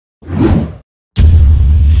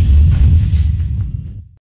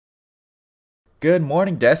Good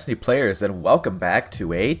morning, Destiny players, and welcome back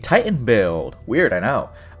to a Titan build. Weird, I know.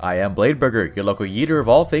 I am Bladeburger, your local yeeter of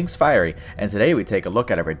all things fiery, and today we take a look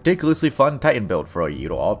at a ridiculously fun Titan build for you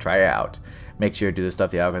to all try out. Make sure to do the stuff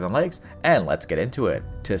the algorithm likes, and let's get into it.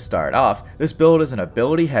 To start off, this build is an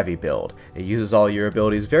ability heavy build. It uses all your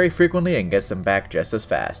abilities very frequently and gets them back just as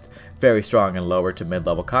fast. Very strong in lower to mid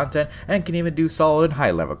level content, and can even do solid and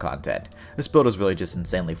high level content. This build is really just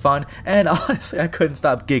insanely fun, and honestly I couldn't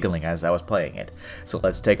stop giggling as I was playing it. So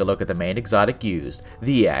let's take a look at the main exotic used,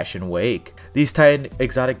 the Ashen Wake. These Titan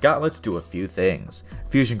exotic gauntlets do a few things.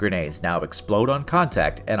 Fusion grenades now explode on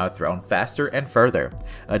contact and are thrown faster and further.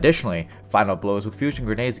 Additionally, final blows with fusion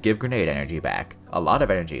grenades give grenade energy back. A lot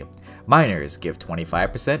of energy. Minors give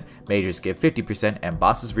 25%, majors give 50%, and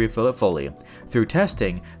bosses refill it fully. Through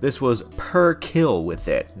testing, this was per kill with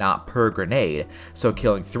it, not per grenade, so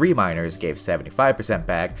killing 3 minors gave 75%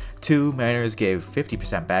 back, 2 minors gave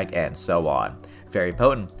 50% back, and so on. Very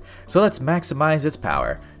potent. So let's maximize its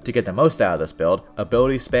power. To get the most out of this build,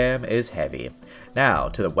 ability spam is heavy. Now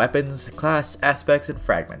to the weapons, class, aspects, and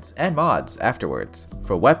fragments, and mods afterwards.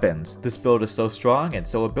 For weapons, this build is so strong and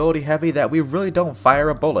so ability heavy that we really don't fire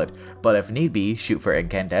a bullet, but if need be, shoot for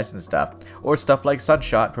incandescent stuff, or stuff like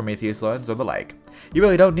Sunshot, Prometheus Lens, or the like. You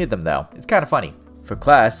really don't need them though, it's kinda funny. For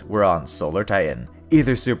class, we're on Solar Titan.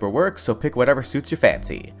 Either super works, so pick whatever suits your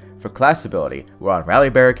fancy. For class ability, we're on Rally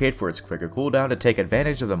Barricade for its quicker cooldown to take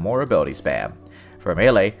advantage of the more ability spam. For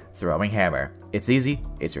melee, Throwing Hammer. It's easy,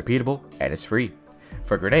 it's repeatable, and it's free.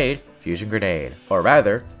 For grenade, Fusion Grenade, or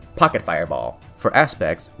rather, Pocket Fireball. For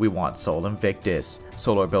aspects, we want Soul Invictus.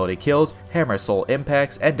 Solar ability kills, Hammer Soul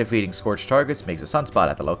impacts, and defeating scorched targets makes a sunspot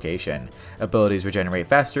at the location. Abilities regenerate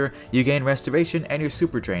faster, you gain restoration, and your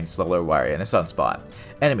super drain slower while in a sunspot.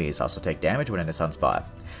 Enemies also take damage when in a sunspot.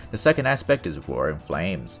 The second aspect is Roaring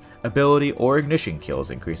Flames. Ability or ignition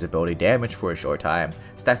kills increase ability damage for a short time,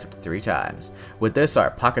 stacked up to 3 times. With this,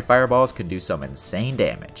 our pocket fireballs can do some insane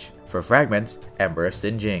damage. For fragments, Ember of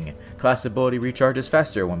Singeing. Class ability recharges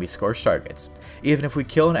faster when we scorch targets. Even if we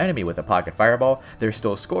kill an enemy with a pocket fireball, they're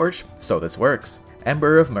still scorched, so this works.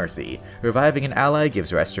 Ember of Mercy. Reviving an ally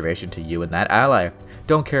gives restoration to you and that ally.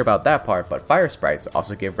 Don't care about that part, but fire sprites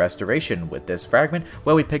also give restoration with this fragment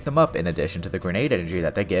when we pick them up in addition to the grenade energy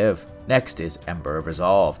that they give. Next is Ember of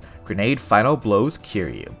Resolve. Grenade final blows cure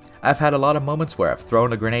you. I've had a lot of moments where I've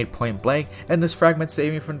thrown a grenade point blank and this fragment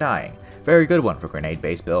saved me from dying. Very good one for grenade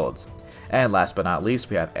based builds. And last but not least,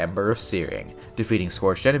 we have Ember of Searing. Defeating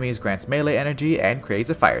scorched enemies grants melee energy and creates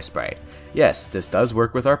a fire sprite. Yes, this does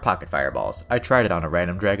work with our pocket fireballs. I tried it on a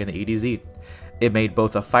random dragon in the EDZ. It made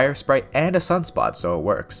both a fire sprite and a sunspot, so it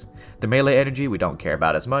works. The melee energy we don't care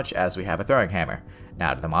about as much as we have a throwing hammer.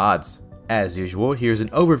 Now to the mods. As usual, here's an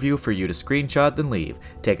overview for you to screenshot then leave.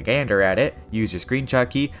 Take a gander at it, use your screenshot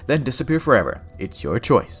key, then disappear forever. It's your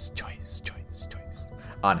choice. Choice.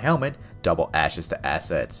 On helmet, double ashes to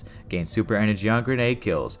assets. Gain super energy on grenade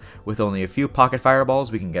kills. With only a few pocket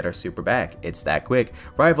fireballs, we can get our super back. It's that quick,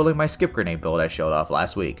 rivaling my skip grenade build I showed off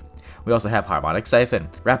last week. We also have Harmonic Siphon.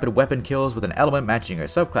 Rapid weapon kills with an element matching your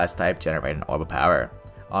subclass type generate an orb of power.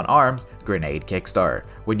 On arms, Grenade Kickstart.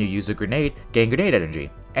 When you use a grenade, gain grenade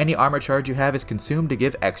energy. Any armor charge you have is consumed to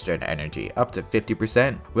give extra energy, up to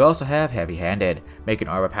 50%. We also have Heavy Handed. Make an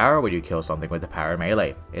orb of power when you kill something with a power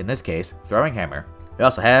melee. In this case, Throwing Hammer. We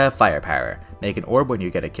also have Firepower. Make an orb when you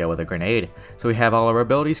get a kill with a grenade. So we have all our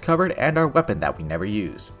abilities covered and our weapon that we never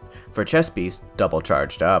use. For chest piece, double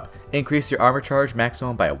charged up. Increase your armor charge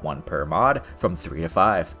maximum by 1 per mod from 3 to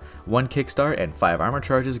 5. 1 kickstart and 5 armor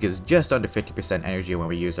charges gives just under 50% energy when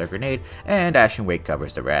we use our grenade, and Ashen Wake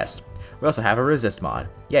covers the rest. We also have a resist mod.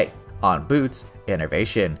 Yay! On boots,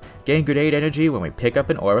 Innervation. Gain grenade energy when we pick up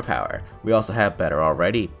an orb of power. We also have Better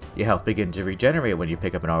Already. Your health begins to regenerate when you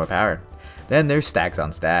pick up an orb of power. Then there's Stacks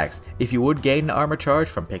on Stacks. If you would gain an armor charge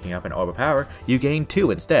from picking up an orb of power, you gain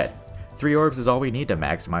 2 instead. 3 orbs is all we need to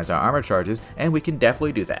maximize our armor charges, and we can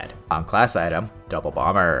definitely do that. On class item, Double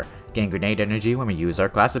Bomber. Gain grenade energy when we use our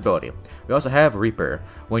class ability. We also have Reaper.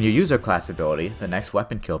 When you use our class ability, the next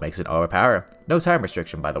weapon kill makes an orb of power. No time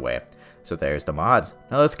restriction, by the way. So there's the mods.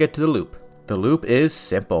 Now let's get to the loop. The loop is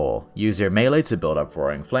simple. Use your melee to build up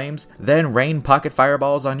Roaring Flames, then rain pocket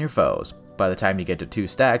fireballs on your foes. By the time you get to 2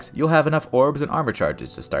 stacks, you'll have enough orbs and armor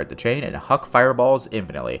charges to start the chain and huck fireballs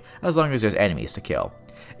infinitely, as long as there's enemies to kill.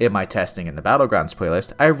 In my testing in the Battlegrounds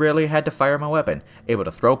playlist, I rarely had to fire my weapon, able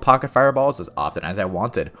to throw pocket fireballs as often as I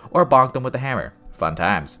wanted, or bonk them with a hammer. Fun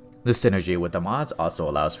times. The synergy with the mods also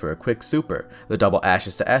allows for a quick super. The double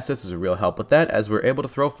ashes to assets is a real help with that, as we're able to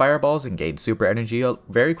throw fireballs and gain super energy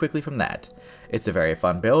very quickly from that. It's a very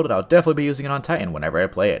fun build, and I'll definitely be using it on Titan whenever I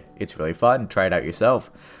play it. It's really fun, try it out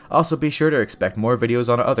yourself. Also be sure to expect more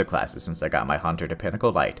videos on other classes since I got my Hunter to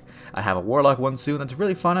Pinnacle Light. I have a Warlock one soon that's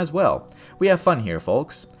really fun as well. We have fun here,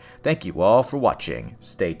 folks. Thank you all for watching.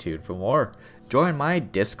 Stay tuned for more. Join my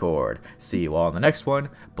Discord. See you all in the next one.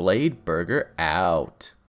 Blade Burger out.